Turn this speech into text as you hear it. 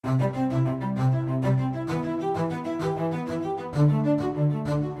Welcome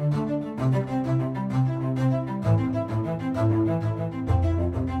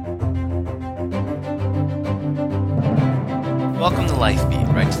to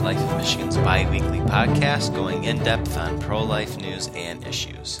LifeBeat, Right to Life of Michigan's bi-weekly podcast going in-depth on pro-life news and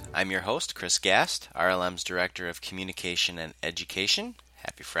issues. I'm your host, Chris Gast, RLM's Director of Communication and Education.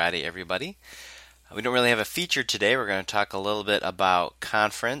 Happy Friday, everybody. We don't really have a feature today. We're going to talk a little bit about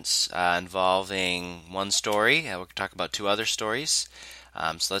conference involving one story. We're going to talk about two other stories.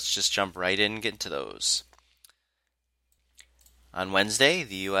 So let's just jump right in and get into those. On Wednesday,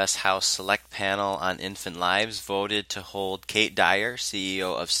 the U.S. House Select Panel on Infant Lives voted to hold Kate Dyer,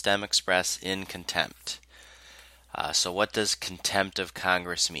 CEO of STEM Express, in contempt. So what does contempt of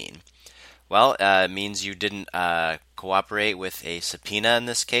Congress mean? Well, it means you didn't cooperate with a subpoena in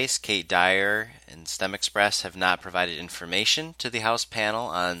this case. Kate Dyer and STEM Express have not provided information to the House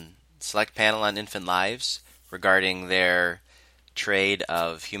Select Panel on Infant Lives regarding their trade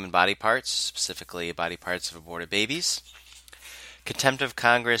of human body parts, specifically body parts of aborted babies. Contempt of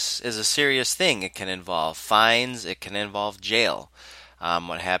Congress is a serious thing. It can involve fines. It can involve jail.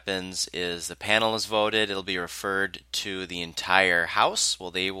 What happens is the panel is voted. It'll be referred to the entire House.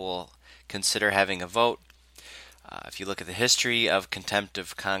 Well, they will consider having a vote. If you look at the history of contempt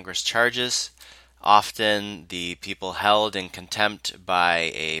of Congress charges, often the people held in contempt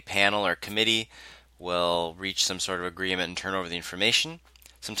by a panel or committee will reach some sort of agreement and turn over the information.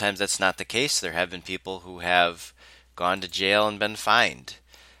 Sometimes that's not the case. There have been people who have gone to jail and been fined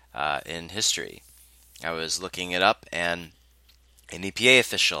in history. I was looking it up, and an EPA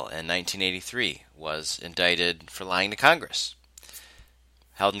official in 1983 was indicted for lying to Congress,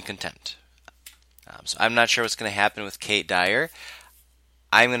 held in contempt. So I'm not sure what's going to happen with Kate Dyer.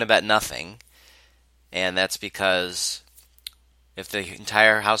 I'm going to bet nothing, and that's because if the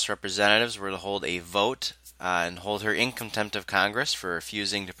entire House of Representatives were to hold a vote and hold her in contempt of Congress for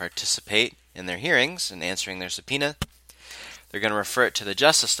refusing to participate in their hearings and answering their subpoena, they're going to refer it to the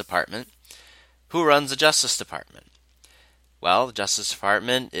Justice Department. Who runs the Justice Department? Well, the Justice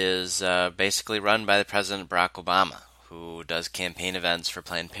Department is basically run by the President Barack Obama, who does campaign events for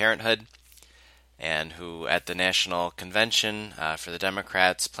Planned Parenthood, and who at the National Convention for the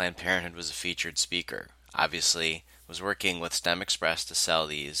Democrats, Planned Parenthood was a featured speaker. Obviously, was working with STEM Express to sell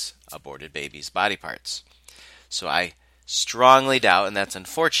these aborted babies' body parts. So I strongly doubt, and that's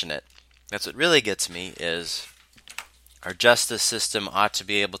unfortunate, that's what really gets me, is our justice system ought to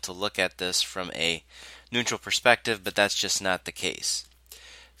be able to look at this from a neutral perspective, but that's just not the case.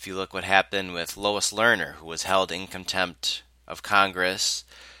 If you look what happened with Lois Lerner, who was held in contempt of Congress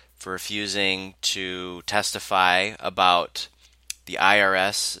for refusing to testify about the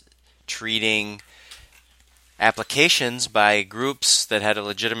IRS treating applications by groups that had a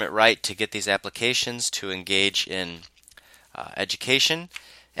legitimate right to get these applications to engage in education,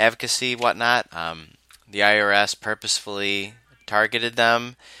 advocacy, whatnot. The IRS purposefully targeted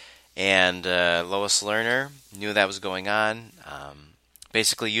them, and Lois Lerner knew that was going on,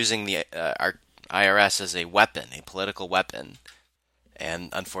 basically using the our IRS as a weapon, a political weapon. And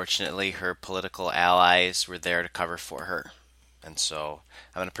unfortunately, her political allies were there to cover for her. And so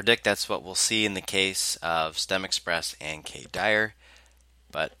I'm going to predict that's what we'll see in the case of STEM Express and Kate Dyer.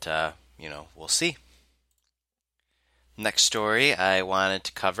 But, we'll see. Next story I wanted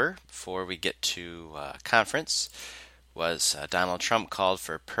to cover before we get to conference was Donald Trump called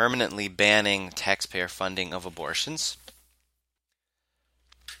for permanently banning taxpayer funding of abortions.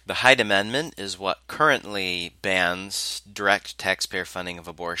 The Hyde Amendment is what currently bans direct taxpayer funding of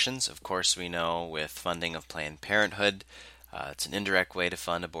abortions. Of course, we know with funding of Planned Parenthood, it's an indirect way to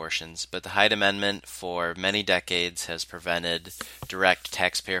fund abortions, but the Hyde Amendment for many decades has prevented direct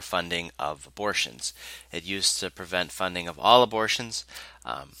taxpayer funding of abortions. It used to prevent funding of all abortions.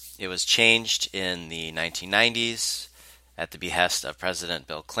 It was changed in the 1990s at the behest of President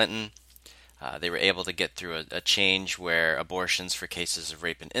Bill Clinton. They were able to get through a change where abortions for cases of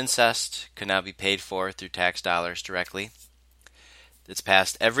rape and incest could now be paid for through tax dollars directly. It's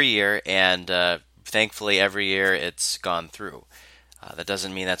passed every year, and thankfully every year it's gone through. That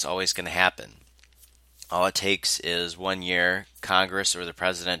doesn't mean that's always going to happen. All it takes is 1 year, Congress or the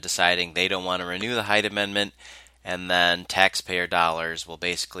President deciding they don't want to renew the Hyde Amendment, and then taxpayer dollars will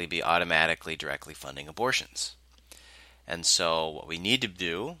basically be automatically directly funding abortions. And so what we need to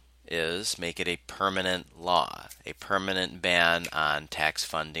do is make it a permanent law, a permanent ban on tax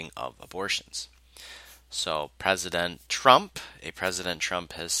funding of abortions. So President Trump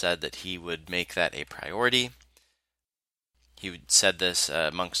has said that he would make that a priority. He said this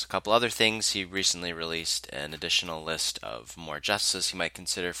amongst a couple other things. He recently released an additional list of more justices he might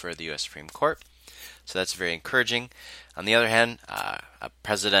consider for the U.S. Supreme Court. So that's very encouraging. On the other hand,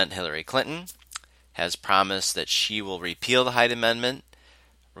 President Hillary Clinton has promised that she will repeal the Hyde Amendment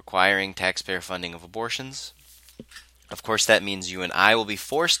requiring taxpayer funding of abortions. Of course, that means you and I will be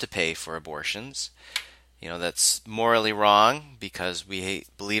forced to pay for abortions. That's morally wrong because we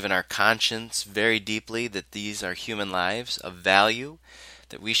believe in our conscience very deeply that these are human lives of value,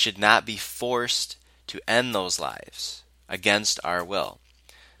 that we should not be forced to end those lives against our will.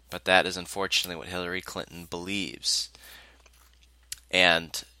 But that is unfortunately what Hillary Clinton believes.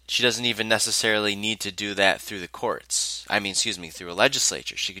 And she doesn't even necessarily need to do that through the courts. Through a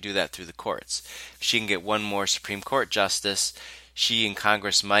legislature. She could do that through the courts. If she can get one more Supreme Court justice, she and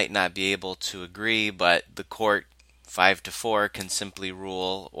Congress might not be able to agree, but the court 5-4 can simply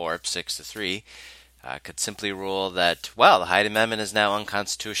rule, or 6-3, could simply rule that, the Hyde Amendment is now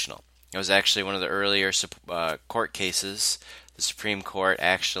unconstitutional. It was actually one of the earlier court cases. The Supreme Court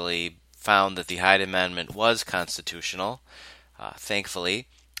actually found that the Hyde Amendment was constitutional, thankfully,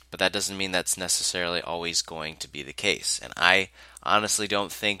 but that doesn't mean that's necessarily always going to be the case. And I honestly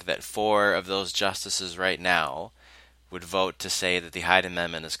don't think that 4 of those justices right now would vote to say that the Hyde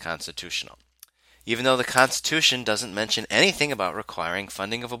Amendment is constitutional, even though the Constitution doesn't mention anything about requiring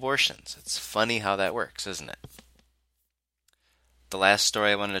funding of abortions. It's funny how that works, isn't it? The last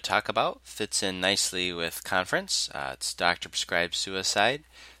story I wanted to talk about fits in nicely with conference. It's doctor-prescribed suicide.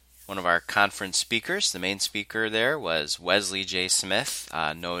 One of our conference speakers, the main speaker there, was Wesley J. Smith,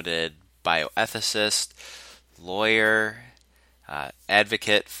 noted bioethicist, lawyer,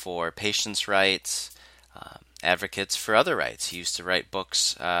 advocate for patients' rights, advocates for other rights. He used to write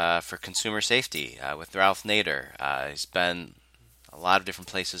books for consumer safety with Ralph Nader. He's been a lot of different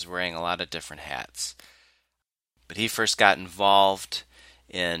places wearing a lot of different hats. But he first got involved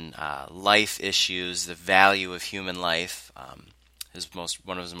in life issues, the value of human life.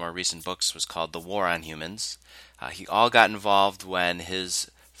 One of his more recent books was called The War on Humans. He all got involved when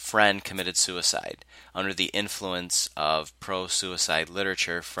his friend committed suicide under the influence of pro-suicide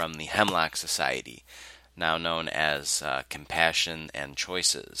literature from the Hemlock Society, now known as Compassion and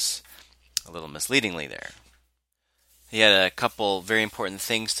Choices. A little misleadingly there. He had a couple very important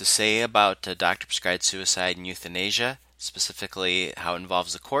things to say about doctor-prescribed suicide and euthanasia, specifically how it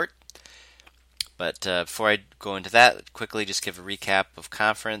involves the court. But before I go into that, quickly just give a recap of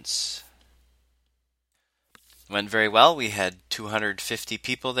conference. It went very well. We had 250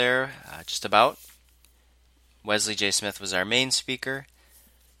 people there, just about. Wesley J. Smith was our main speaker.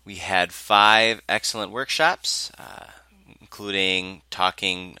 We had 5 excellent workshops, including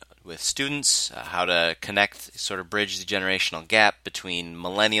talking with students, how to connect, sort of bridge the generational gap between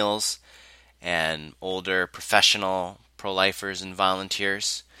millennials and older professional pro-lifers and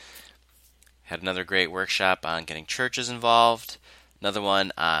volunteers. Had another great workshop on getting churches involved. Another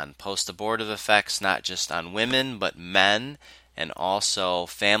one on post-abortive effects, not just on women, but men and also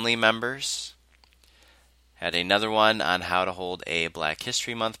family members. Had another one on how to hold a Black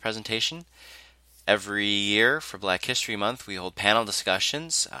History Month presentation. Every year for Black History Month, we hold panel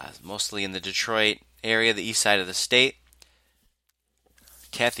discussions, mostly in the Detroit area, the east side of the state.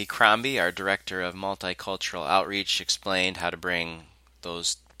 Kathy Crombie, our Director of Multicultural Outreach, explained how to bring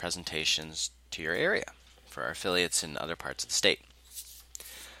those presentations to your area for our affiliates in other parts of the state.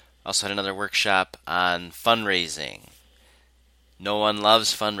 Also had another workshop on fundraising. No one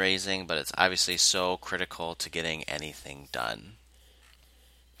loves fundraising, but it's obviously so critical to getting anything done.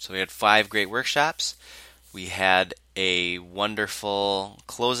 So we had 5 great workshops. We had a wonderful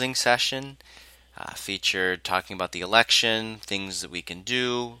closing session, featured talking about the election, things that we can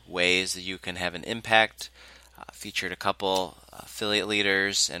do, ways that you can have an impact. Featured a couple affiliate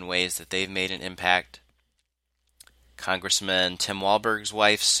leaders and ways that they've made an impact. Congressman Tim Walberg's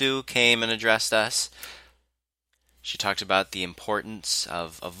wife, Sue, came and addressed us. She talked about the importance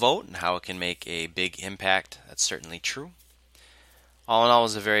of a vote and how it can make a big impact. That's certainly true. All in all, it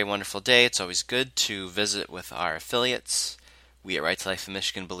was a very wonderful day. It's always good to visit with our affiliates. We at Right to Life in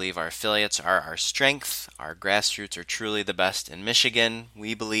Michigan believe our affiliates are our strength. Our grassroots are truly the best in Michigan.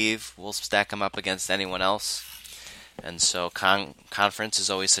 We believe we'll stack them up against anyone else. And so conference is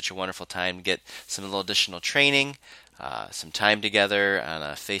always such a wonderful time to get some little additional training, some time together on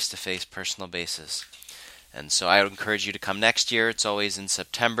a face-to-face personal basis. And so I would encourage you to come next year. It's always in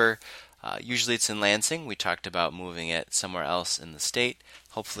September. Usually it's in Lansing. We talked about moving it somewhere else in the state.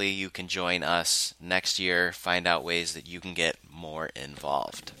 Hopefully you can join us next year, find out ways that you can get more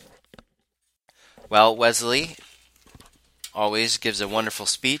involved. Well, Wesley, always gives a wonderful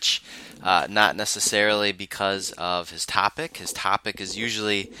speech, not necessarily because of his topic. His topic is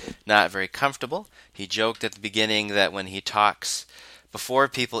usually not very comfortable. He joked at the beginning that when he talks before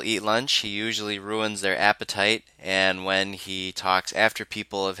people eat lunch, he usually ruins their appetite, and when he talks after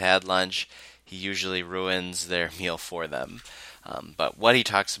people have had lunch, he usually ruins their meal for them. But what he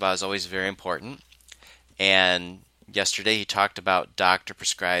talks about is always very important. And yesterday he talked about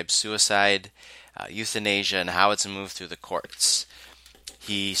doctor-prescribed suicide, euthanasia, and how it's moved through the courts.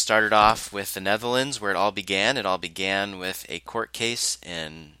 He started off with the Netherlands, where it all began. It all began with a court case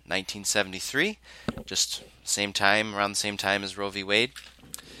in 1973, just around the same time as Roe v. Wade.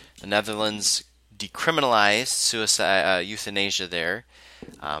 The Netherlands decriminalized euthanasia there.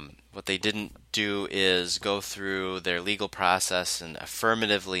 What they didn't do is go through their legal process and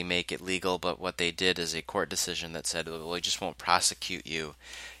affirmatively make it legal, but what they did is a court decision that said, well, we just won't prosecute you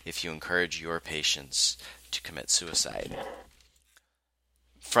if you encourage your patients to commit suicide.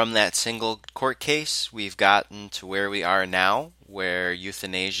 From that single court case, we've gotten to where we are now, where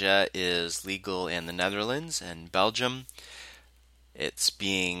euthanasia is legal in the Netherlands and Belgium. It's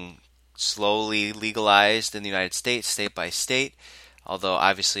being slowly legalized in the United States, state by state. Although,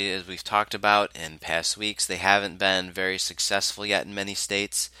 obviously, as we've talked about in past weeks, they haven't been very successful yet in many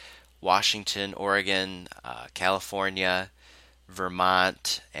states. Washington, Oregon, California,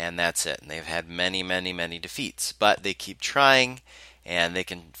 Vermont, and that's it. And they've had many, many, many defeats. But they keep trying, and they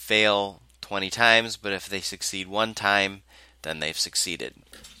can fail 20 times, but if they succeed one time, then they've succeeded.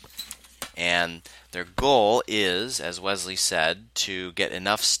 And their goal is, as Wesley said, to get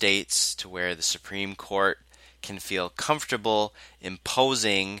enough states to where the Supreme Court can feel comfortable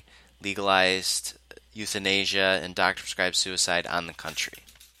imposing legalized euthanasia and doctor-prescribed suicide on the country.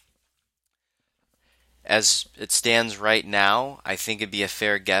 As it stands right now, I think it'd be a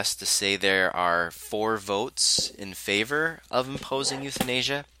fair guess to say there are 4 votes in favor of imposing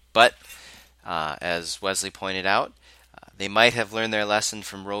euthanasia, but as Wesley pointed out, they might have learned their lesson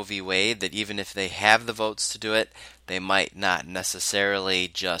from Roe v. Wade that even if they have the votes to do it, they might not necessarily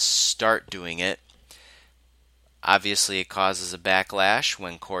just start doing it. Obviously, it causes a backlash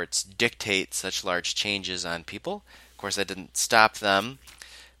when courts dictate such large changes on people. Of course, that didn't stop them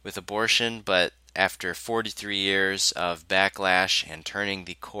with abortion, but after 43 years of backlash and turning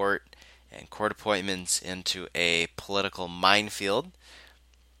the court and court appointments into a political minefield,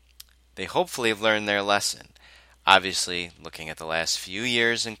 they hopefully have learned their lesson. Obviously, looking at the last few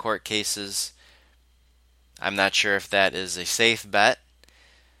years in court cases, I'm not sure if that is a safe bet.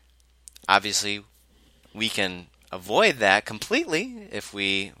 Obviously, we can avoid that completely if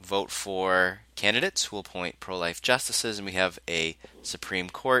we vote for candidates who will appoint pro-life justices, and we have a Supreme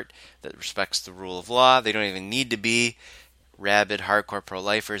Court that respects the rule of law. They don't even need to be rabid, hardcore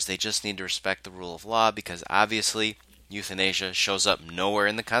pro-lifers. They just need to respect the rule of law because obviously euthanasia shows up nowhere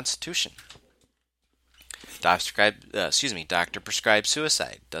in the Constitution. Doctor-prescribed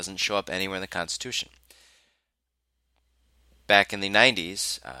suicide doesn't show up anywhere in the Constitution. Back in the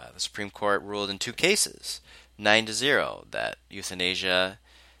 90s, the Supreme Court ruled in 2 cases, 9-0, that euthanasia,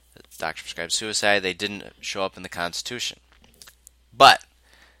 doctor-prescribed suicide, they didn't show up in the Constitution. But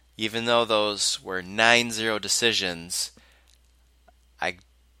even though those were 9-0 decisions, I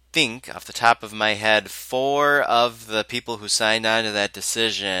think off the top of my head, 4 of the people who signed on to that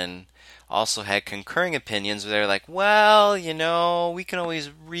decision also had concurring opinions where they're like, well, we can always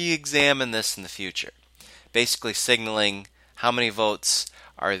re-examine this in the future. Basically signaling how many votes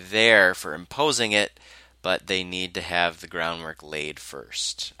are there for imposing it, but they need to have the groundwork laid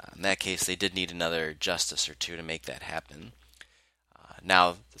first. In that case, they did need another justice or 2 to make that happen.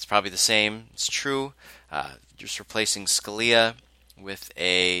 Now, it's probably the same. It's true. Just replacing Scalia with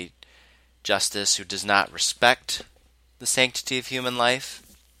a justice who does not respect the sanctity of human life.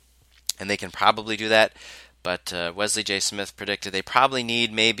 And they can probably do that. But Wesley J. Smith predicted they probably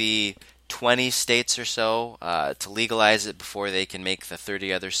need maybe 20 states or so to legalize it before they can make the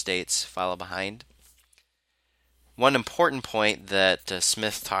 30 other states follow behind. One important point that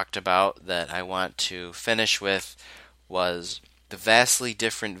Smith talked about that I want to finish with was the vastly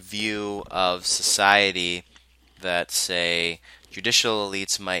different view of society that, say, judicial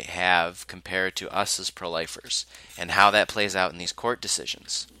elites might have compared to us as pro-lifers, and how that plays out in these court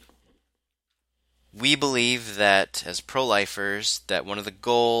decisions. We believe that, as pro-lifers, that one of the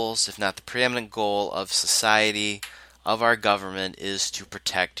goals, if not the preeminent goal of society, of our government, is to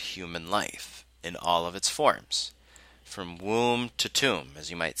protect human life in all of its forms, from womb to tomb, as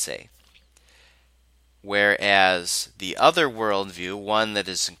you might say. Whereas the other worldview, one that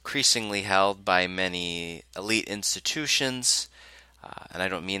is increasingly held by many elite institutions, And I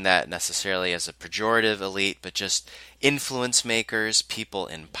don't mean that necessarily as a pejorative elite, but just influence makers, people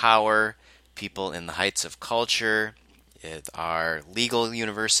in power, people in the heights of culture, our legal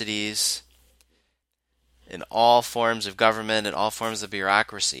universities, in all forms of government and all forms of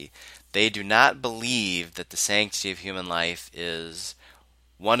bureaucracy. They do not believe that the sanctity of human life is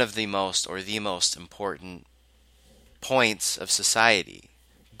one of the most or the most important points of society,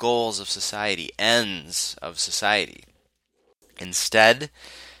 goals of society, ends of society. Instead,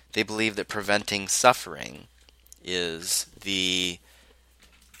 they believe that preventing suffering is the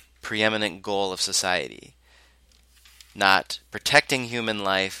preeminent goal of society. Not protecting human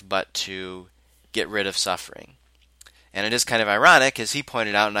life, but to get rid of suffering. And it is kind of ironic, as he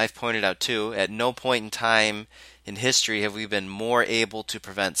pointed out, and I've pointed out too, at no point in time in history have we been more able to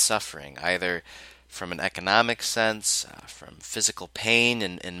prevent suffering, either from an economic sense, from physical pain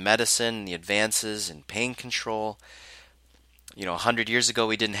in medicine, the advances in pain control. 100 years ago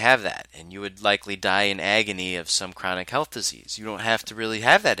we didn't have that, and you would likely die in agony of some chronic health disease. You don't have to really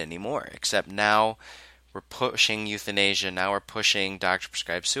have that anymore, except now we're pushing euthanasia, now we're pushing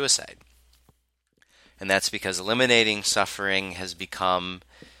doctor-prescribed suicide. And that's because eliminating suffering has become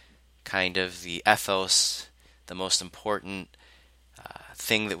kind of the ethos, the most important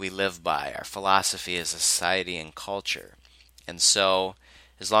thing that we live by, our philosophy as a society and culture. And so,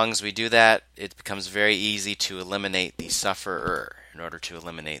 as long as we do that, it becomes very easy to eliminate the sufferer in order to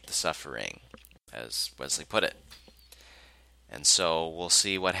eliminate the suffering, as Wesley put it. And so we'll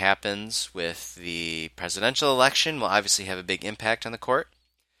see what happens with the presidential election. Will obviously have a big impact on the court.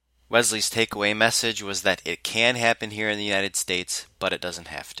 Wesley's takeaway message was that it can happen here in the United States, but it doesn't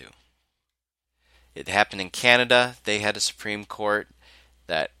have to. It happened in Canada. They had a Supreme Court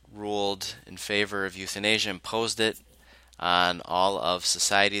that ruled in favor of euthanasia, imposed it on all of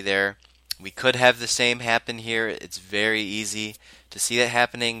society there. We could have the same happen here. It's very easy to see that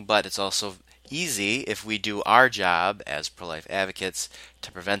happening, but it's also easy if we do our job as pro-life advocates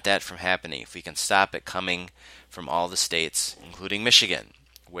to prevent that from happening. If we can stop it coming from all the states, including Michigan,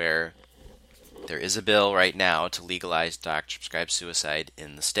 where there is a bill right now to legalize doctor-prescribed suicide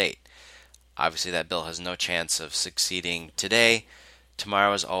in the state. Obviously, that bill has no chance of succeeding today.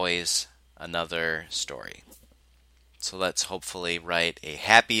 Tomorrow is always another story. So let's hopefully write a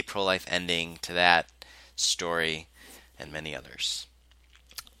happy pro-life ending to that story and many others.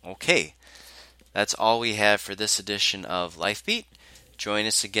 Okay, that's all we have for this edition of LifeBeat. Join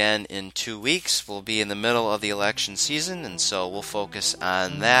us again in 2 weeks. We'll be in the middle of the election season, and so we'll focus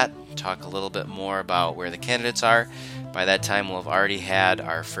on that, talk a little bit more about where the candidates are. By that time, we'll have already had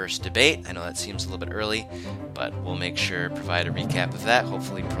our first debate. I know that seems a little bit early, but we'll make sure to provide a recap of that.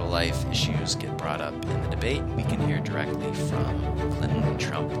 Hopefully pro-life issues get brought up in the debate. We can hear directly from Clinton and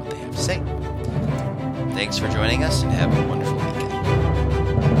Trump what they have to say. Thanks for joining us, and have a wonderful weekend.